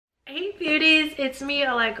Hey beauties, it's me,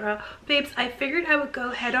 Alegra. Babes, I figured I would go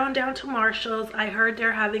head on down to Marshall's. I heard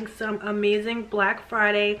they're having some amazing Black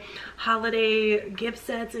Friday holiday gift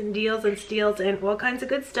sets and deals and steals and all kinds of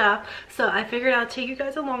good stuff. So I figured I'll take you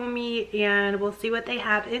guys along with me and we'll see what they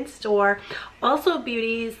have in store. Also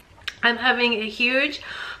beauties, I'm having a huge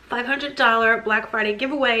 $500 Black Friday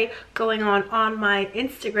giveaway going on my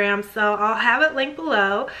Instagram, so I'll have it linked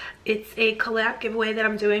below. It's a collab giveaway that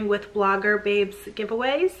I'm doing with Blogger Babes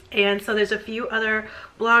giveaways, and so there's a few other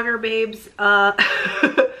Blogger Babes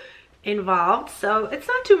involved, so it's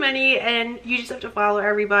not too many, and you just have to follow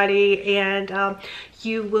everybody, and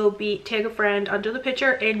you will be tag a friend under the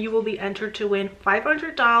picture and you will be entered to win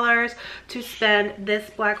 $500 to spend this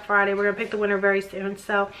Black Friday. We're gonna pick the winner very soon,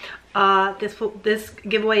 so this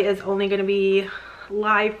giveaway is only going to be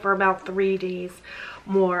live for about 3 days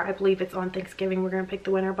more. I believe it's on Thanksgiving. We're going to pick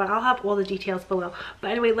the winner, but I'll have all the details below.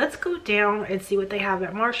 But anyway, let's go down and see what they have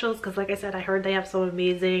at Marshall's, because like I said, I heard they have some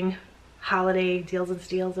amazing holiday deals and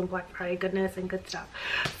steals and Black Friday goodness and good stuff.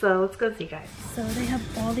 So let's go see, guys. So they have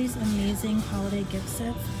all these amazing holiday gift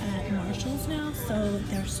sets at Marshall's now, so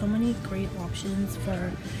there's so many great options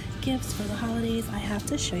for gifts for the holidays. I have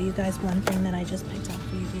to show you guys one thing that I just picked up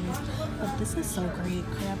for you guys. But this is so great.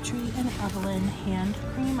 Crabtree and Evelyn hand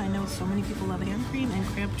cream. I know so many people love hand cream, and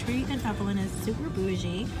Crabtree and Evelyn is super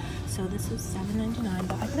bougie. So this is $7.99,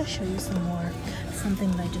 but I gotta show you some more.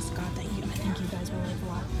 Something that I just got that I think you guys will like a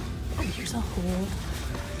lot. Oh, here's a whole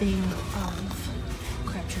thing of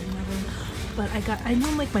Crabtree and Evelyn. But I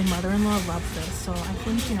know like my mother-in-law loves this, so I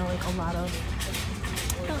think, you know, like a lot of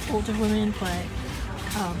not older women, but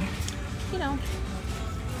you know,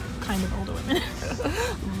 kind of older women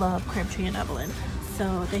love Crabtree and Evelyn.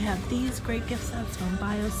 So they have these great gift sets from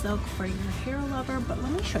BioSilk for your hair lover. But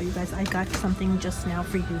let me show you guys, I got something just now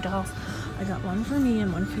for you dolls. I got one for me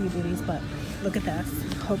and one for you beauties, but look at this.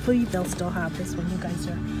 Hopefully they'll still have this when you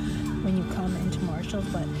come into Marshall's.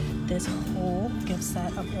 But this whole gift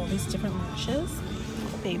set of all these different lashes,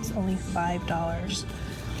 babes, only $5.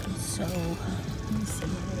 So let me see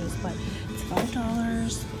what it is, but it's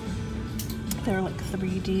 $5. They're like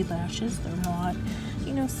 3D lashes. They're not,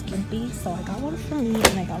 you know, skimpy. So I got one for me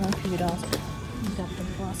and I got one for you dolls. You got the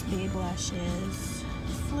Boss Babe lashes,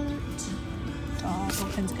 Flirt, dolls, all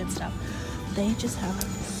kinds of good stuff. They just have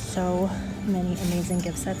so many amazing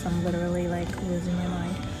gift sets. I'm literally like losing my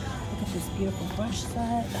mind. Look at this beautiful brush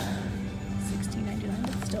set, $16.99.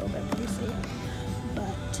 It's still a bit pricey,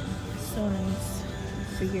 but so nice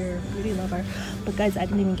for your beauty lover. But guys, I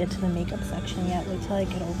didn't even get to the makeup section yet. Wait till I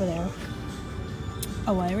get over there.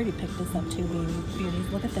 Oh, I already picked this up too, baby beauties.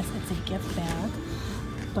 Look at this. It's a gift bag,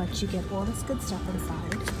 but you get all this good stuff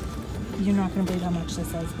inside. You're not going to believe how much this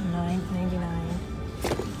is.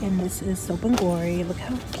 $9.99. And this is Soap and Glory. Look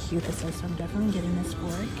how cute this is. So I'm definitely getting this for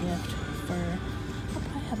a gift. I'll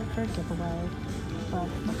probably have it for a giveaway. But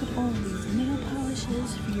look at all of these nail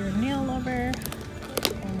polishes for your nail lover. Oh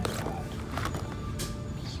my god.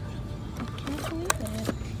 I can't believe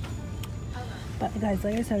it. But guys,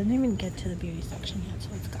 like I said, I didn't even get to the beauty section yet, so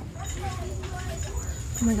let's go.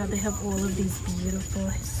 Oh my god, they have all of these beautiful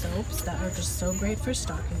soaps that are just so great for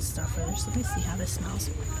stocking stuffers. Let me see how this smells.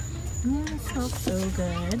 It smells so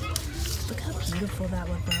good. Look how beautiful that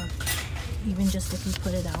would look, even just if you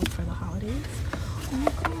put it out for the holidays. Oh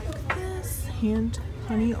my god, look at this.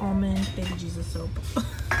 Honey almond baby Jesus soap.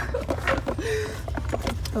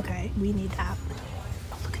 Okay, we need that.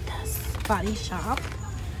 Look at this. Body Shop.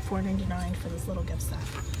 $4.99 for this little gift set.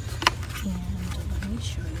 And let me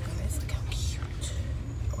show you guys. Look how cute.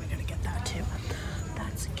 Oh, I gotta get that too.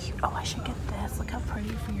 That's cute. Oh, I should get this. Look how pretty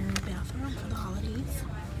for your bathroom for the holidays.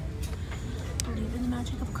 Believe in the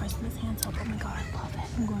magic of Christmas hand soap. Oh my god, I love it.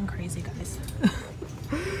 I'm going crazy, guys.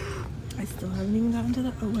 I still haven't even gotten to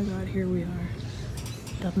the. Oh my god, here we are.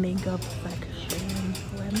 The makeup section.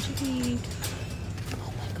 OMG.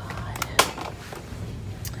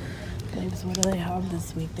 Babes, what do they have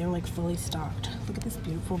this week? They're like fully stocked. Look at this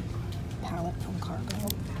beautiful palette from Cargo.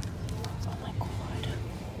 Oh my god.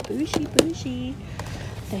 Bougie, bougie.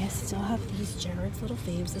 They still have these Jared's Little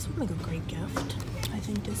Faves. This would make a great gift. I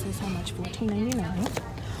think this is how much? $14.99.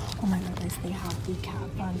 Oh my god, guys, they have the Kat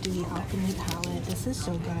Von D Alchemy palette. This is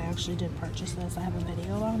so good. I actually did purchase this. I have a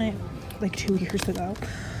video on it like 2 years ago.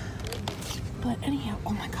 But anyhow,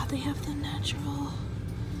 oh my god, they have the natural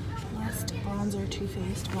Lust bronzer Too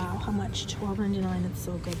Faced. Wow, how much? $12.99. It's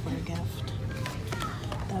so good for a gift.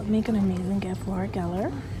 That would make an amazing gift. Laura Geller.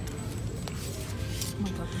 Oh my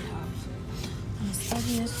god, they have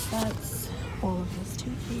Anastasia sets. All of this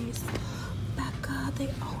Too Faced. Becca. They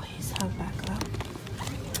always have Becca.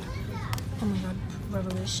 Oh my god,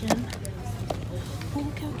 Revolution. Oh,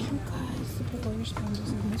 look how cute, guys. To put all your sponsors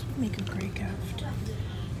in. This would make a great gift.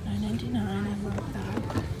 $9.99. I love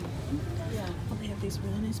that. Oh, they have these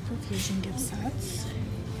really nice profusion gift sets.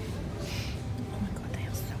 Oh my god, they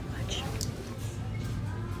have so much.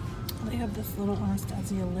 They have this little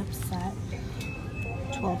Anastasia lip set.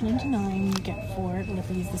 $12.99. You get 4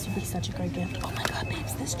 lippies. This would be such a great gift. Oh my god,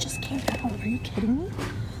 babes, this just came out. Are you kidding me?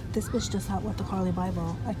 This was just out with the Carly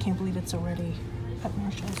Bible. I can't believe it's already at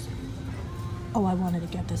Marshall's. Oh, I wanted to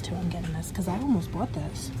get this too. I'm getting this because I almost bought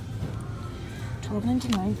this.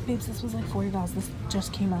 $12.99. Babes, this was like $40. This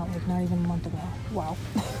just came out like not even a month ago. Wow.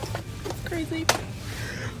 It's crazy.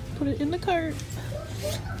 Put it in the cart.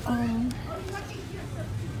 I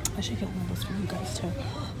should get one of those for you guys too.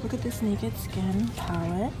 Look at this Naked Skin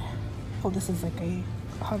palette. Oh, this is like a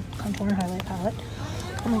contour and highlight palette.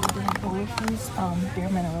 Oh my god, they have all of these Bare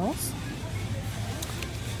Minerals.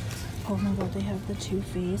 Oh my god, they have the Too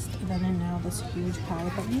Faced, then and now this huge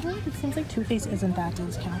palette. But you know, it seems like Too Faced isn't that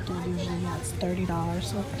discounted. Usually, yeah, it's $30.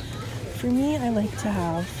 So for me, I like to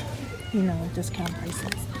have, you know, discount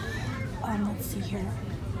prices. Let's see here.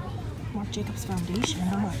 Marc Jacobs foundation,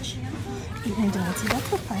 how much? $8.99. See,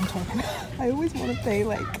 that's what I'm talking about. I always want to pay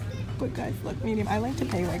like, but guys, look, medium. I like to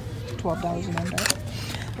pay like $12 and under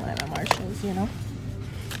when I'm at Marshall's, you know.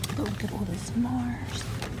 But look at all this Mars.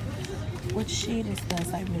 What shade is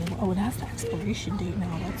this? I really, oh, it has the expiration date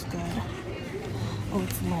now. That's good. Oh,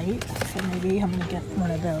 it's light, so maybe I'm gonna get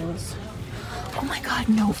one of those. Oh my god,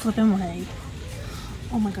 no flipping way.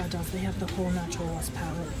 Oh my god, dolls, they have the whole Natural Lust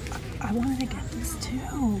palette. I wanted to get this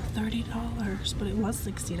too. $30, but it was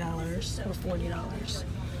 $60 or $40.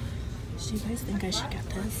 So you guys think I should get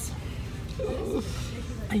this?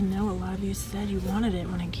 I know a lot of you said you wanted it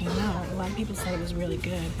when it came out. A lot of people said it was really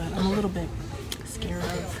good, but I'm a little bit scared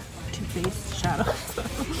of Too Faced shadows.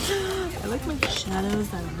 I like my shadows.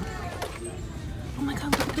 Oh my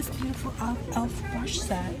god, look at this beautiful elf brush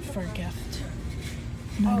set for a gift.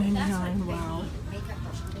 $9.99. Wow.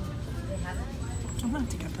 I'm gonna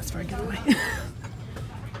have to get this for a giveaway.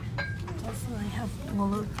 Also, I have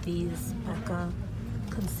all of these Becca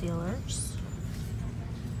concealers.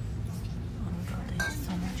 Oh my god, they have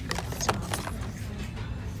so much good stuff.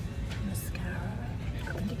 Mascara.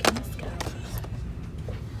 I'm gonna get mascaras.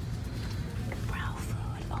 Brow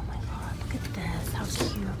food. Oh my god, look at this. How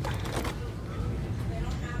cute. I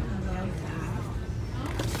love that.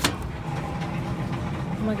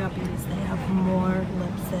 Oh my god, beauties, they have more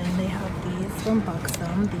lips in. They have these from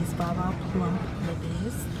Buxom, these Baba Plump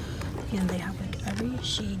lippies. And they have like every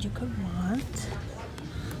shade you could want.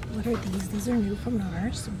 What are these? These are new from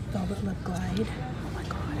NARS, Velvet Lip Glide. Oh my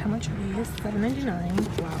god, how much are these?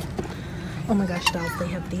 $7.99. Wow. Oh my gosh, dolls, they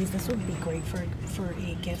have these. This would be great for a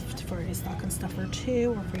gift, for a stocking stuffer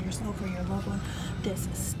too, or for yourself or your loved one. This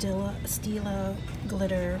Stila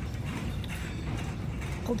Glitter.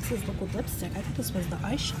 Oh, this is liquid lipstick. I thought this was the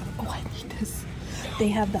eyeshadow. Oh, I need this. They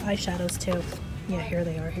have the eyeshadows too. Yeah, here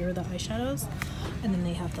they are. Here are the eyeshadows. And then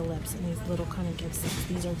they have the lips and these little kind of gift sets.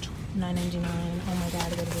 These are $9.99. Oh my god, I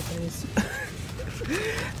gotta get these. I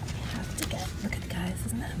have to get. Look at the guys.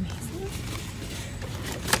 Isn't that amazing?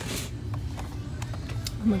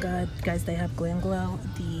 Oh my god, guys, they have Glam Glow,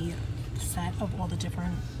 the set of all the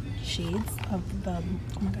different shades of the,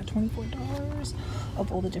 oh my god, $24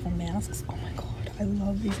 of all the different masks. Oh my god, I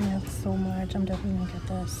love these masks so much. I'm definitely gonna get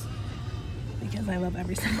this because I love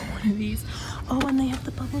every single one of these. Oh, and they have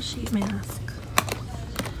the bubble sheet mask.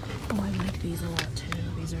 Oh, I like these a lot too.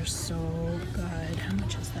 These are so good. How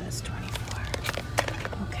much is this?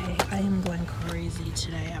 $24. Okay, I am going crazy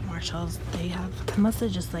today at Marshall's. They have, I must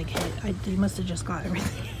have just like hit, they must have just got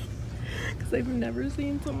everything because I've never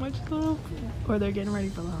seen so much stuff. Or they're getting ready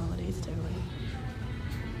for the holidays too.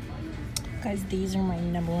 Guys, these are my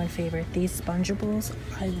 #1 favorite. These Spongeables,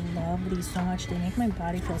 I love these so much. They make my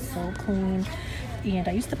body feel so clean. And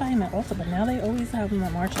I used to buy them at Ulta, but now they always have them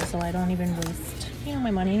at Marshall, so I don't even waste, you know, my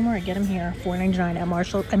money anymore. I get them here, $4.99 at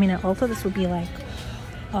Marshall. I mean, at Ulta, this would be like,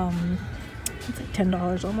 it's like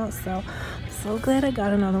 $10 almost. So, so glad I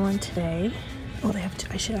got another one today. Oh, they have two.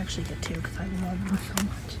 I should actually get two because I love them so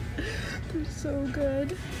much. They're so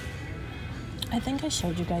good. I think I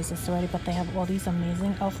showed you guys this already, but they have all these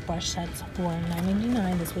amazing e.l.f. brush sets for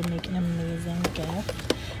 $9.99. This would make an amazing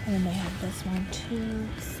gift. And then they have this one too.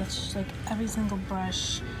 Such like every single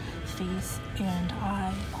brush, face, and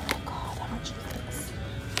eye. Oh my god, how much is this?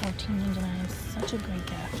 $14.99. Such a great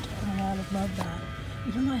gift. Oh my god, I would love that.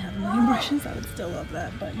 Even though I have 9 brushes, I would still love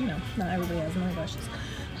that. But you know, not everybody has 9 brushes.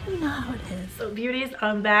 You know how it is. So beauties,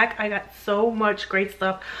 I'm back. I got so much great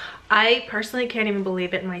stuff. I personally can't even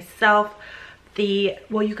believe it myself.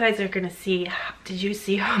 Well, you guys are gonna see. Did you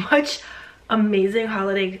see how much amazing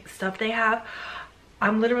holiday stuff they have.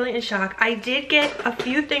 I'm literally in shock. I did get a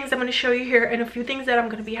few things I'm going to show you here and a few things that I'm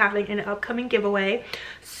going to be having in an upcoming giveaway.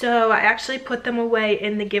 So I actually put them away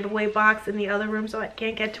in the giveaway box in the other room, so I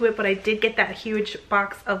can't get to it, but I did get that huge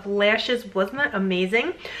box of lashes. Wasn't that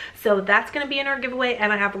amazing? So that's going to be in our giveaway,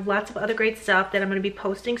 and I have lots of other great stuff that I'm going to be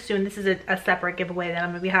posting soon. This is a separate giveaway that I'm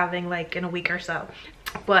going to be having like in a week or so.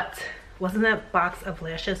 But wasn't that box of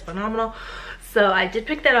lashes phenomenal? So I did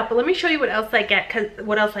pick that up, but let me show you what else I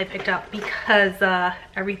picked up, because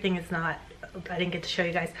everything is not, I didn't get to show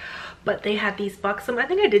you guys. But they had these Buxom, I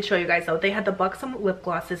think I did show you guys though. They had the Buxom lip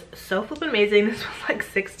glosses, so flippin' amazing. This was like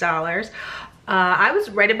 $6. I was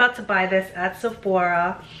right about to buy this at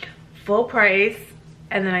Sephora, full price.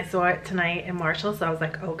 And then I saw it tonight in Marshall, so I was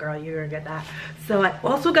like, oh girl, you're gonna get that. So I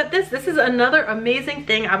also got this. This is another amazing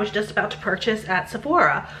thing I was just about to purchase at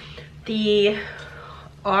Sephora. The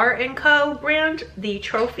R&Co brand, the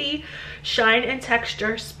Trophy Shine and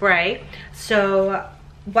Texture Spray. So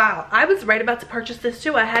wow, I was right about to purchase this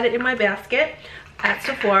too. I had it in my basket at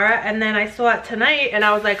Sephora, and then I saw it tonight and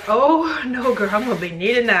I was like, oh no girl, I'm gonna be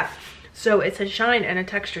needing that. So it's a shine and a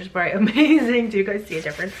texture spray. Amazing. Do you guys see a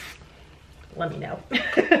difference? Let me know.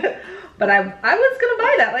 But I was gonna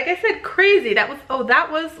buy that. Like I said, crazy. That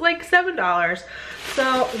was like $7.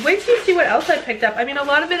 So wait till you see what else I picked up. I mean, a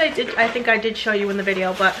lot of it I think I did show you in the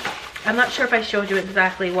video, but I'm not sure if I showed you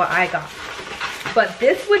exactly what I got. But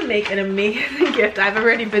this would make an amazing gift. I've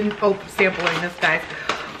already been sampling this, guys.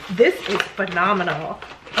 This is phenomenal.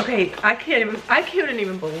 Okay, I couldn't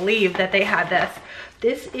even believe that they had this.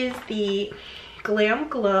 This is the Glam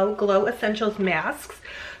Glow Essentials masks.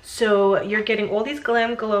 So you're getting all these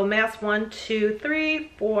Glam Glow masks, 1, 2,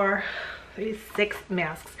 3, 4, 6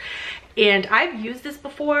 masks. And I've used this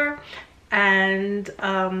before, and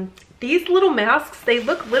these little masks, they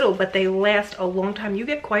look little, but they last a long time. You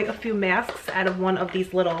get quite a few masks out of one of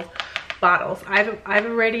these little bottles. I've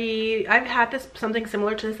had something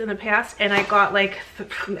similar to this in the past, and I got like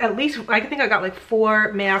at least, I think I got like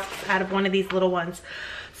 4 masks out of one of these little ones.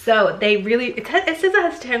 So they really, it says it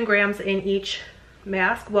has 10 grams in each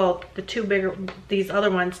mask. Well, the two bigger, these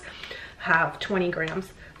other ones have 20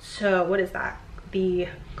 grams. So what is that? The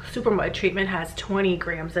Super Mud treatment has 20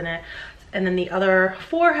 grams in it, and then the other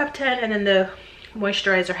 4 have 10, and then the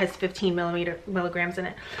moisturizer has 15 milligrams in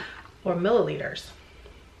it, or milliliters.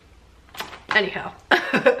 Anyhow,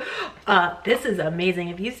 this is amazing.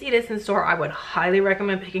 If you see this in store, I would highly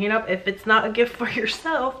recommend picking it up. If it's not a gift for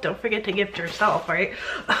yourself, don't forget to gift yourself, right?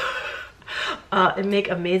 And make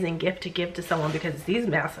amazing gift to give to someone, because these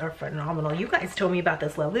masks are phenomenal. You guys told me about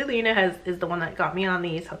this. Lovely Lena is the one that got me on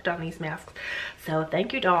these, hooked on these masks. So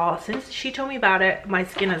thank you, doll. Since she told me about it, my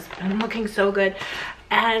skin has been looking so good,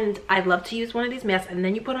 and I love to use one of these masks, and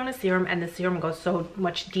then you put on a serum, and the serum goes so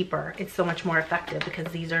much deeper. It's so much more effective because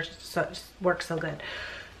these are work so good.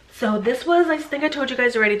 So this was, I think I told you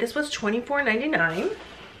guys already, this was $24.99.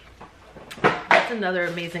 That's another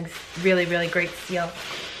amazing, really great steal.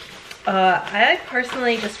 I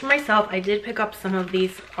personally, just for myself, I did pick up some of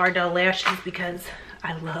these Ardell lashes because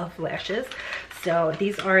I love lashes. So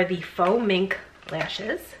these are the faux mink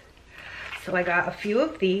lashes. So I got a few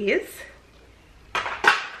of these.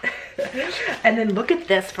 And then look at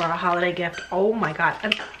this for a holiday gift. Oh my god.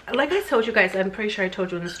 And like I told you guys, I'm pretty sure I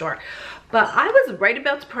told you in the store, but I was right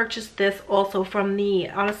about to purchase this also from the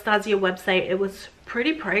Anastasia website. It was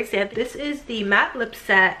pretty pricey. This is the matte lip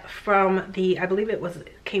set from the, I believe it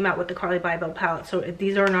came out with the Carly Bybel palette. So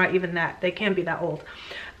these are not even that, they can't be that old.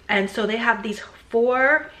 And so they have these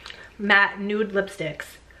 4 matte nude lipsticks.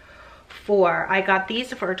 I got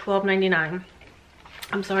these for $12.99.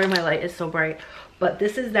 I'm sorry my light is so bright, but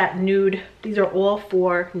this is that nude. These are all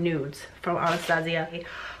 4 nudes from Anastasia.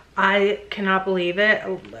 I cannot believe it.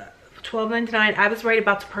 $12.99. I was right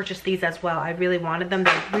about to purchase these as well. I really wanted them.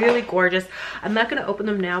 They're really gorgeous. I'm not going to open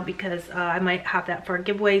them now because I might have that for a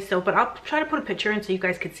giveaway. But I'll try to put a picture in so you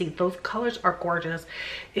guys can see. Those colors are gorgeous.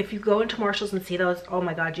 If you go into Marshall's and see those, oh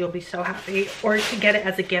my god, you'll be so happy. Or to get it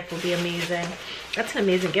as a gift will be amazing. That's an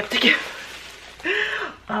amazing gift to give.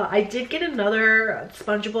 I did get another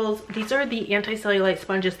Spongeables. These are the anti-cellulite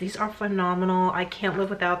sponges. These are phenomenal. I can't live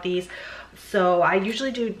without these. So I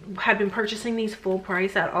usually have been purchasing these full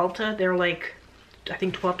price at Ulta. They're like, I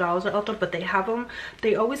think $12 at Ulta, but they have them.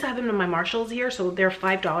 They always have them in my Marshalls here, so they're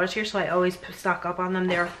 $5 here. So I always stock up on them.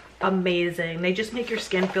 They're amazing. They just make your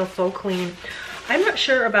skin feel so clean. I'm not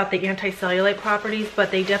sure about the anti-cellulite properties,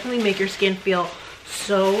 but they definitely make your skin feel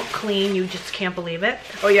so clean, you just can't believe it.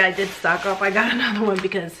 Oh yeah, I did stock up. I got another one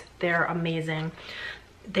because they're amazing.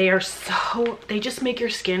 They just make your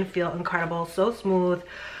skin feel incredible, so smooth.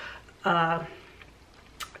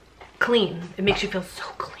 clean. It makes you feel so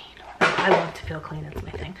clean. I love to feel clean. That's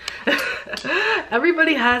my thing.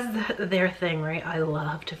 Everybody has their thing, right? I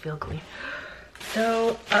love to feel clean.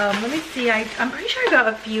 So let me see. I'm pretty sure I got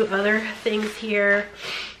a few other things here.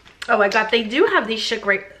 Oh, they do have these chic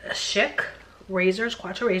razors,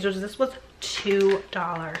 Quattro razors. This was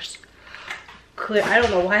 $2. I don't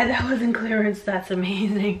know why that was in clearance. That's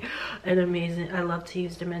amazing. And amazing. I love to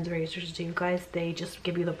use the men's razors. Do you guys? They just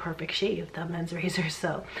give you the perfect shave, the men's razors.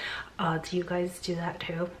 So do you guys do that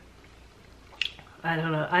too? I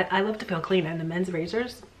don't know. I love to feel clean, and the men's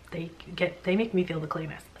razors, they make me feel the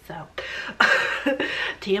cleanest. So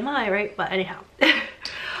TMI, right? But anyhow,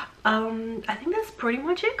 I think that's pretty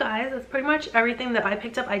much it, guys. That's pretty much everything that I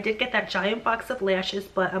picked up. I did get that giant box of lashes,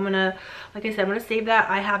 but I'm gonna, like I said, I'm gonna save that.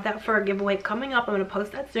 I have that for a giveaway coming up. I'm gonna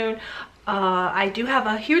post that soon. I do have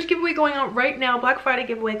a huge giveaway going on right now, Black Friday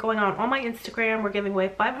giveaway going on my Instagram. We're giving away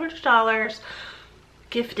 $500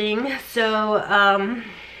 gifting. So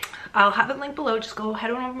I'll have it linked below. Just go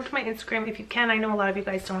head on over to my Instagram if you can. I know a lot of you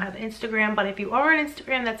guys don't have Instagram, but if you are on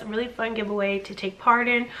Instagram, that's a really fun giveaway to take part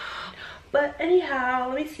in. But anyhow,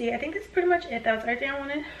 let me see. I think that's pretty much it. That was everything I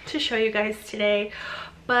wanted to show you guys today.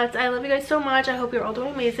 But I love you guys so much. I hope you're all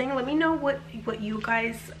doing amazing. Let me know what you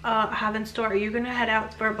guys have in store. Are you going to head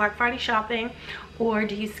out for Black Friday shopping, or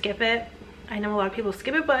do you skip it? I know a lot of people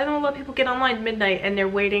skip it, but I know a lot of people get online midnight and they're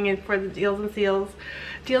waiting for the deals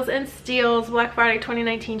and steals, Black Friday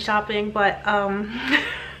 2019 shopping. But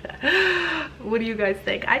what do you guys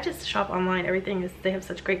think? I just shop online. They have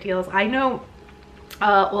such great deals. I know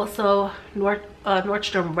also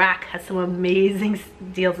Nordstrom Rack has some amazing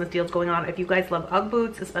deals and steals going on. If you guys love UGG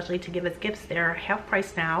boots, especially to give as gifts, they're half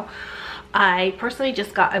price now. I personally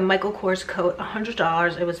just got a Michael Kors coat,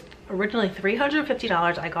 $100. It was originally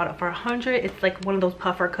 $350. I got it for $100. It's like one of those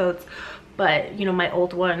puffer coats, but you know, my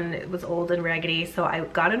old one, it was old and raggedy, so I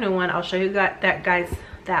got a new one. I'll show you that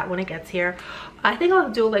when it gets here. I think I'll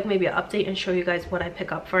do like maybe an update and show you guys what I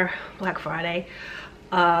pick up for Black Friday.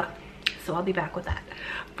 So I'll be back with that.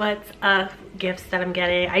 But gifts that I'm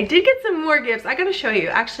getting, I did get some more gifts. I gotta show you.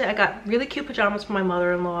 Actually, I got really cute pajamas for my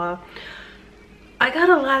mother-in-law. I got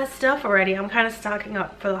a lot of stuff already. I'm kind of stocking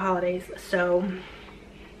up for the holidays. So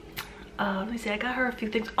let me see. I got her a few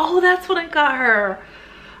things. Oh, that's what I got her.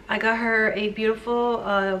 I got her a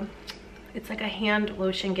beautiful it's like a hand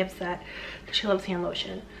lotion gift set. She loves hand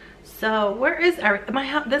lotion. So where is my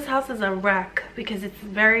house? This house is a wreck because it's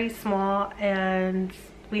very small, and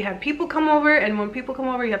we had people come over, and when people come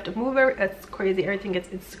over you have to move it. It's crazy.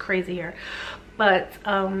 It's crazy here. But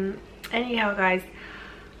anyhow, guys,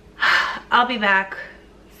 I'll be back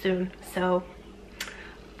soon. So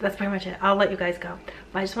that's pretty much it. I'll let you guys go.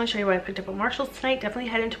 But I just want to show you what I picked up at Marshall's tonight. Definitely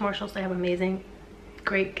head into Marshall's. They have amazing,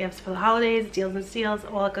 great gifts for the holidays, deals and steals,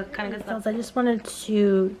 all that kind of good stuff. I just wanted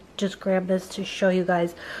to grab this to show you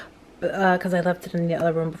guys because I left it in the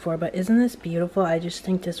other room before. But isn't this beautiful? I just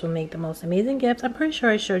think this will make the most amazing gifts. I'm pretty sure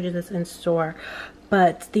I showed you this in store,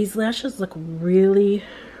 but these lashes look really,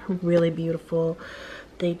 really beautiful.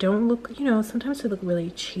 They don't look, you know, sometimes they look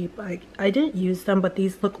really cheap. I didn't use them, but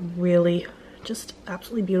these look really just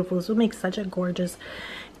absolutely beautiful. This will make such a gorgeous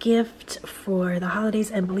gift for the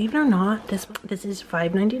holidays. And believe it or not, this is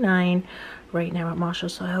 $5.99 right now at Marshall.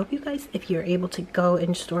 So I hope you guys, if you're able to go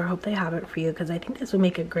in store, I hope they have it for you, because I think this will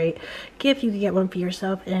make a great gift. You can get one for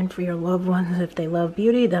yourself and for your loved ones. If they love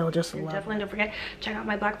beauty, they'll just love it. Definitely don't forget, check out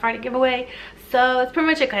my Black Friday giveaway. So that's pretty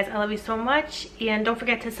much it, guys. I love you so much, and don't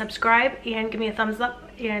forget to subscribe and give me a thumbs up.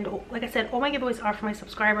 And like I said, all my giveaways are for my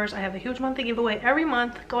subscribers. I have a huge monthly giveaway every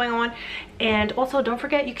month going on. And also don't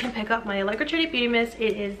forget, you can pick up my Alegra Beauty Mist.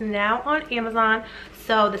 It is now on Amazon.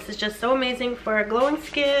 So this is just so amazing for glowing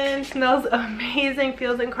skin. Smells amazing,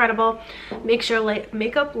 feels incredible, makes your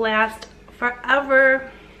makeup last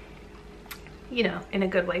forever, you know, in a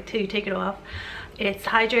good way till you take it off. It's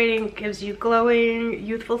hydrating, gives you glowing,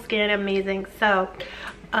 youthful skin, amazing. So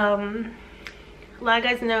a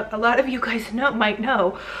lot of you guys might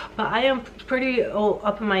know, but I am pretty old,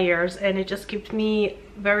 up in my years, and it just keeps me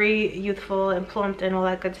very youthful and plumped and all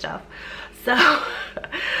that good stuff.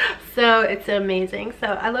 So it's amazing. So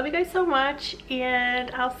I love you guys so much, and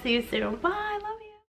I'll see you soon. Bye.